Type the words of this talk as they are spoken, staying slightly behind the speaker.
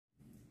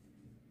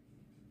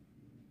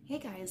Hey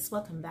guys,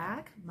 welcome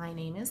back. My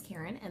name is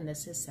Karen and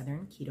this is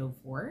Southern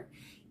Ketovore,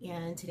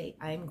 and today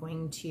I'm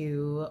going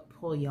to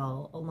pull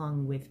y'all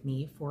along with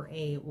me for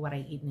a what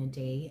I eat in a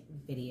day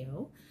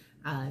video.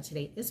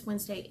 Today is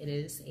Wednesday. It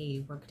is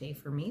a work day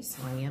for me,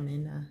 so I am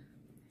in a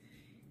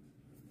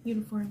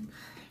uniform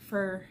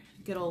for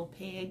good old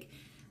pig.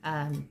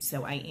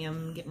 So I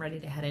am getting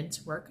ready to head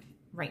into work.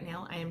 Right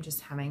now I am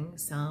just having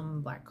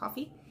some black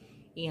coffee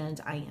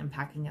and I am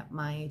packing up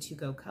my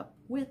to-go cup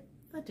with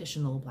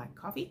additional black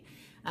coffee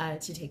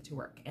to take to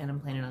work, and I'm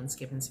planning on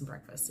skipping some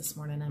breakfast this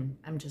morning.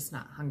 I'm just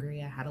not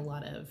hungry. I had a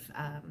lot of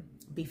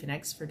beef and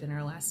eggs for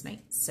dinner last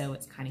night, so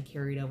it's kind of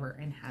carried over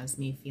and has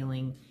me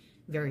feeling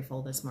very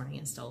full this morning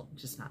and still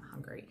just not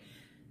hungry.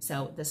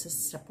 So this is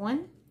step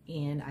one,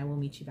 and I will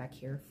meet you back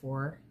here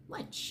for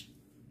lunch.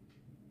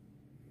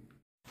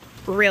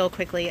 Real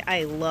quickly,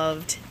 I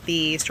loved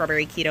the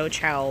strawberry keto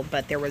chow,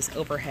 but there was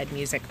overhead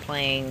music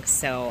playing,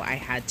 so I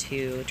had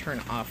to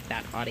turn off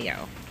that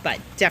audio. But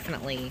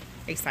definitely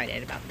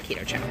excited about the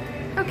keto chow.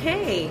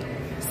 Okay,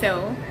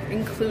 so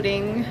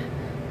including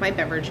my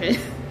beverages,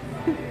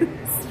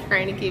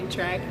 trying to keep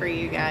track for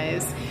you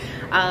guys.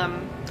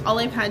 All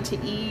I've had to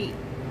eat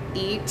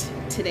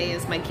today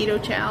is my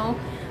keto chow.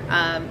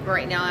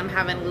 Right now I'm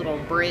having a little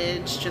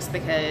bridge just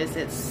because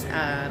it's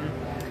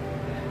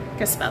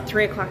I guess about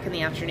 3 o'clock in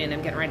the afternoon.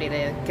 I'm getting ready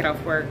to get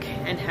off work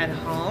and head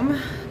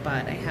home,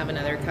 but I have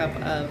another cup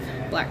of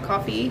black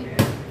coffee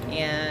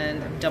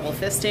and I'm double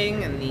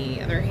fisting. In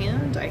the other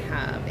hand, I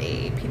have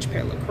a peach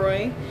pear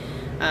LaCroix,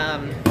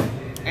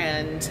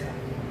 and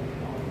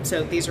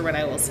so these are what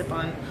I will sip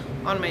on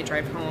my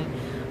drive home.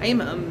 I am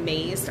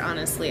amazed,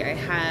 honestly. I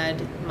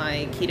had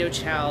my keto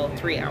chow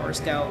 3 hours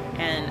ago,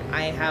 and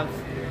I have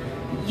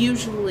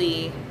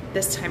usually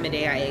this time of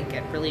day I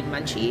get really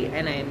munchy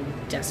and I'm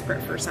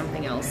desperate for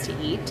something else to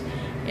eat,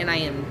 and I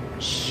am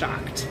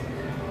shocked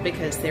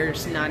because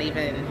there's not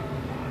even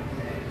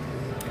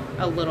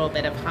a little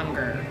bit of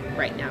hunger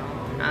right now.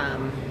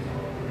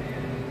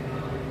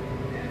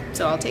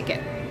 So I'll take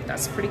it.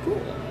 That's pretty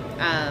cool.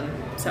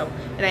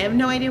 And I have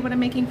no idea what I'm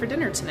making for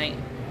dinner tonight,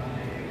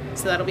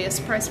 so that'll be a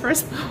surprise for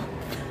us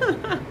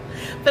both.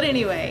 But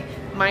anyway,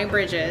 my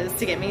bridges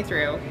to get me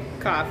through: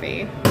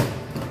 coffee,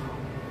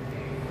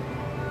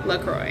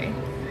 LaCroix.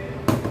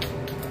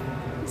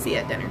 See you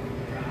at dinner.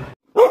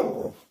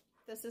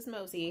 This is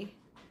Mosey,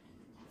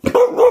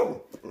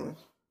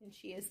 and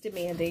she is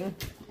demanding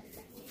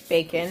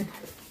bacon,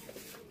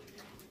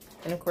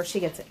 and of course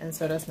she gets it, and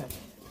so does Smith.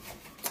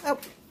 Oh,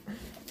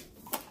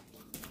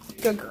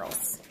 good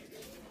girls,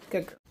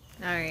 good girls.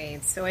 All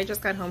right, so I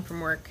just got home from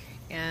work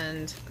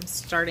and I'm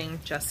starting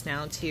just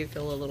now to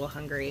feel a little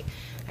hungry.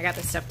 I got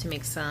the stuff to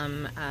make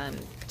some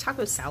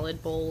taco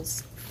salad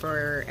bowls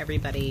for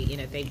everybody. You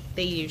know,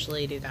 they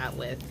usually do that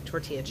with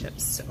tortilla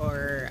chips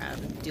or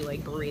do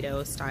like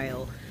burrito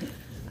style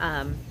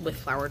with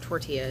flour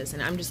tortillas,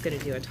 and I'm just gonna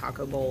do a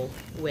taco bowl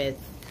with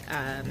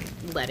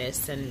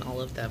lettuce and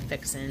all of the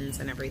fixins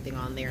and everything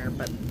on there,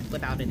 but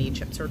without any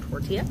chips or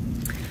tortilla.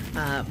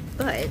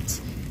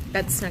 But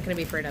that's not gonna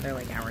be for another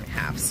like hour and a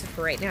half. So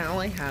for right now,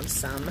 I have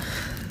some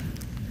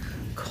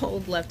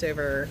cold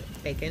leftover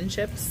bacon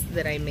chips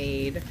that I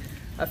made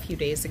a few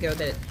days ago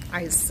that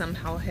I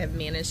somehow have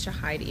managed to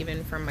hide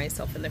even from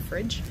myself in the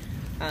fridge.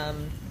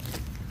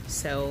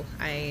 So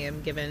I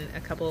am giving a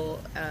couple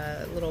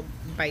little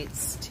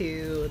bites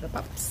to the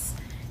pups,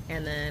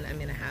 and then I'm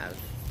gonna have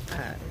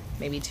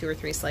maybe 2 or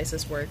 3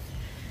 slices worth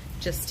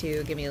just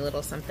to give me a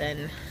little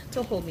something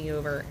to hold me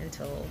over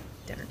until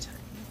dinner time.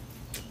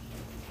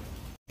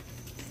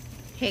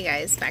 Hey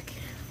guys, back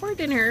for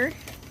dinner,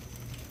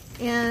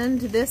 and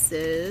this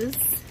is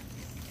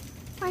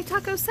my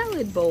taco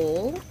salad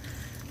bowl.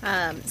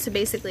 So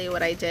basically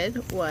what I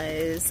did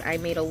was I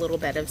made a little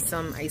bit of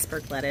some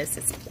iceberg lettuce.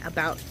 It's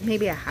about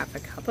maybe a half a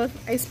cup of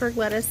iceberg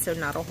lettuce, so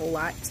not a whole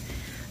lot.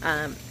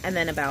 And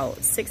then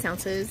about 6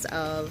 ounces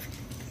of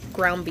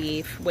ground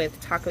beef with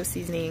taco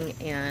seasoning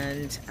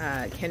and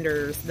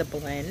Kinder's The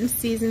Blend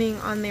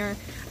seasoning on there.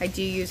 I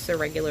do use the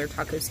regular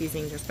taco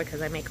seasoning just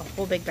because I make a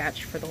whole big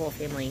batch for the whole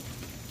family.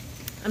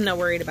 I'm not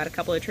worried about a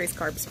couple of trace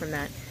carbs from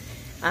that.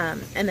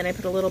 And then I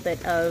put a little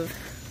bit of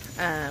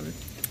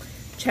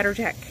cheddar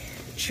jack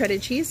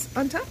shredded cheese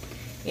on top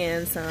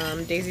and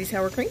some daisy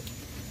sour cream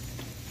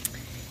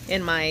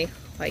in my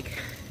like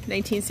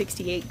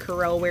 1968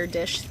 Corelware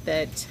dish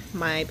that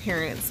my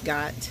parents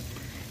got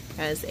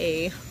as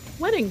a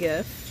wedding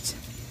gift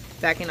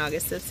back in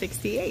August of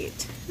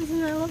 '68. Isn't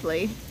that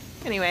lovely?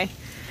 Anyway,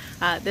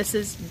 this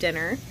is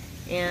dinner,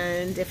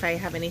 and if I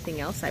have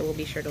anything else I will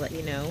be sure to let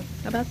you know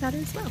about that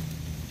as well.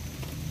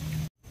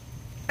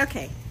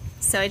 Okay,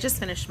 so I just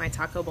finished my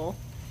taco bowl.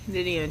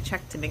 Didn't even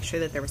check to make sure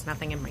that there was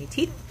nothing in my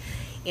teeth.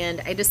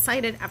 And I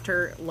decided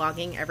after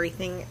logging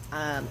everything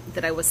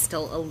that I was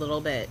still a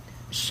little bit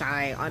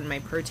shy on my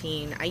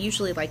protein. I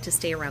usually like to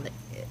stay around the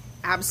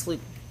absolute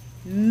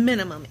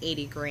minimum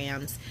 80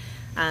 grams.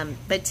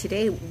 But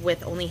today,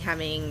 with only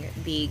having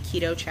the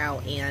keto chow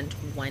and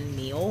 1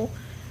 meal,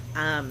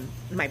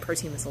 my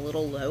protein was a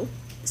little low.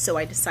 So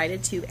I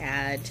decided to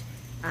add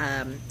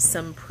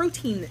some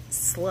protein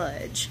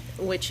sludge,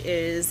 which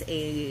is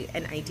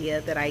an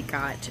idea that I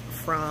got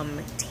from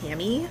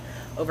Tammy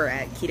over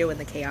at Keto and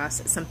the Chaos.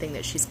 It's something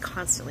that she's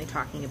constantly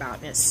talking about,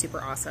 and it's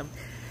super awesome.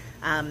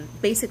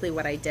 Basically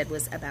what I did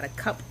was about a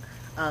cup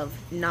of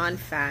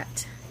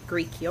non-fat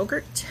Greek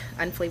yogurt,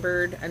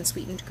 unflavored,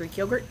 unsweetened Greek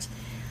yogurt.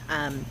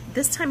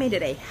 This time I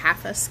did a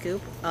half a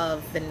scoop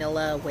of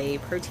vanilla whey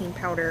protein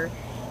powder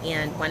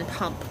and 1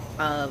 pump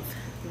of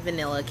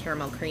vanilla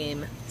caramel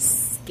cream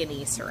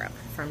skinny syrup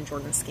from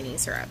Jordan Skinny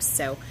Syrups.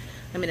 So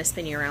I'm going to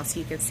spin you around so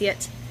you can see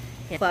it.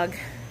 And plug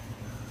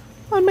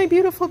on my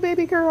beautiful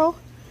baby girl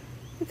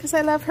because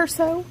I love her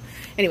so.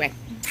 Anyway,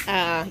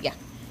 yeah.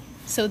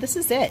 So this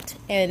is it.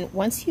 And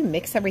once you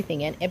mix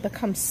everything in, it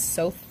becomes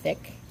so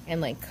thick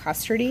and like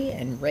custardy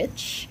and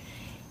rich.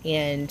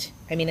 And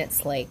I mean,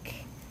 it's like,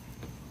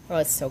 oh,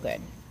 it's so good.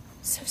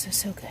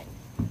 So good.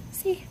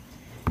 See?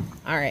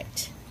 All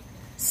right.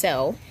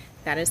 So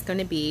that is going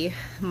to be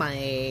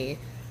my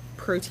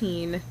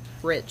protein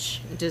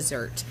rich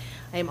dessert.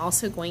 I am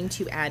also going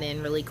to add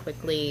in really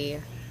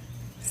quickly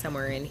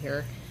somewhere in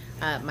here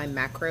my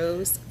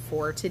macros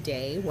for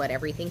today, what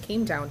everything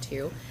came down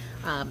to.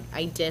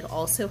 I did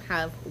also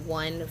have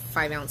 1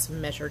 5-ounce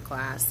measured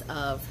glass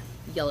of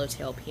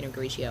yellowtail Pinot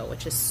Grigio,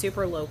 which is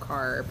super low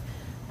carb.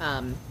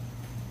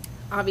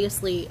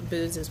 Obviously,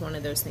 booze is one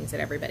of those things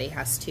that everybody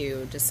has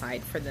to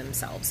decide for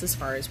themselves as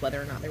far as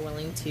whether or not they're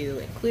willing to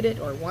include it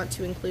or want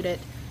to include it.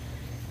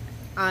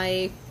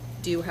 I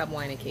do have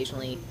wine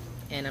occasionally,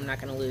 and I'm not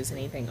going to lose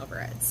anything over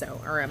it. So,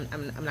 or I'm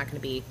not going to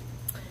be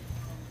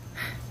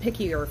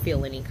picky or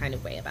feel any kind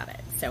of way about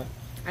it. So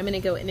I'm going to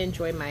go and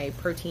enjoy my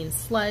protein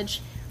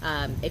sludge.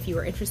 If you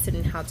are interested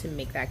in how to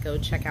make that, go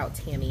check out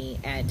Tammy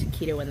at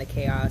Keto and the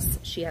Chaos.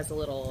 She has a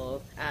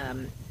little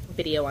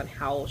video on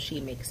how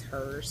she makes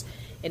hers,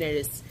 and it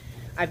is,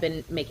 I've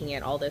been making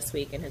it all this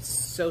week, and it's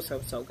so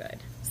good.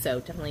 So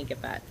definitely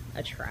give that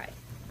a try.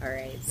 All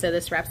right, so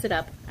this wraps it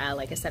up.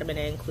 Like I said, I'm going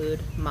to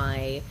include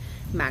my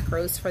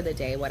macros for the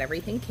day, what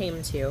everything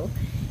came to,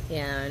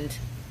 and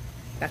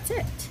that's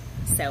it.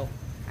 So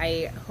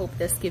I hope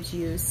this gives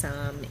you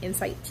some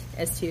insight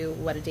as to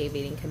what a day of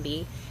eating can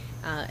be.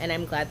 And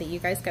I'm glad that you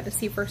guys got to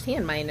see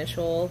firsthand my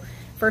initial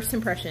first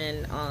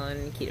impression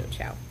on Keto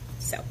Chow.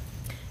 So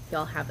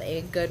y'all have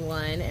a good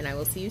one, and I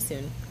will see you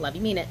soon. Love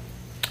you, mean it.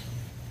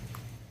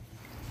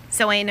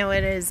 So I know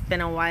it has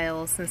been a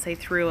while since I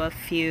threw a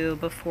few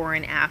before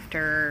and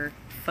after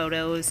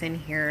photos in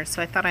here,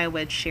 so I thought I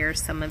would share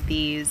some of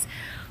these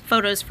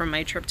photos from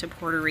my trip to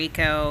Puerto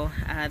Rico.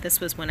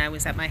 This was when I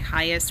was at my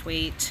highest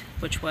weight,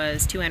 which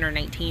was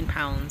 219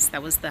 pounds.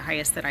 That was the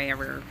highest that I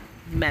ever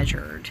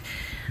measured.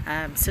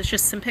 So it's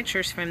just some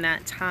pictures from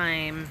that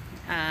time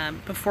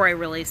before I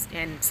really,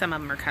 and some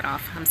of them are cut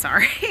off, I'm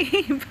sorry,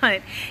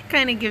 but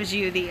kind of gives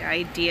you the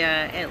idea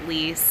at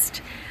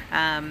least.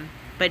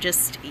 But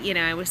just, you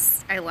know,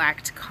 I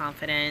lacked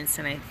confidence,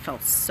 and I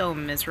felt so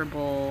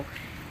miserable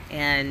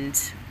and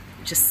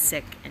just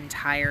sick and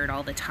tired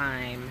all the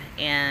time.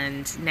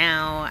 And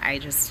now I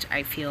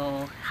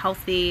feel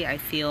healthy. I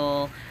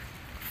feel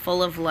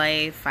full of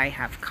life. I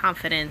have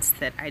confidence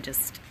that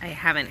I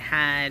haven't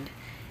had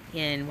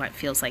in what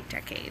feels like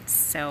decades.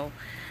 So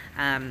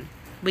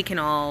we can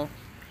all,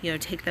 you know,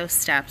 take those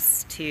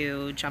steps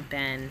to jump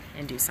in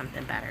and do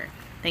something better.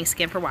 Thanks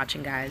again for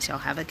watching, guys. Y'all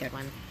have a good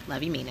one.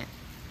 Love you, mean it.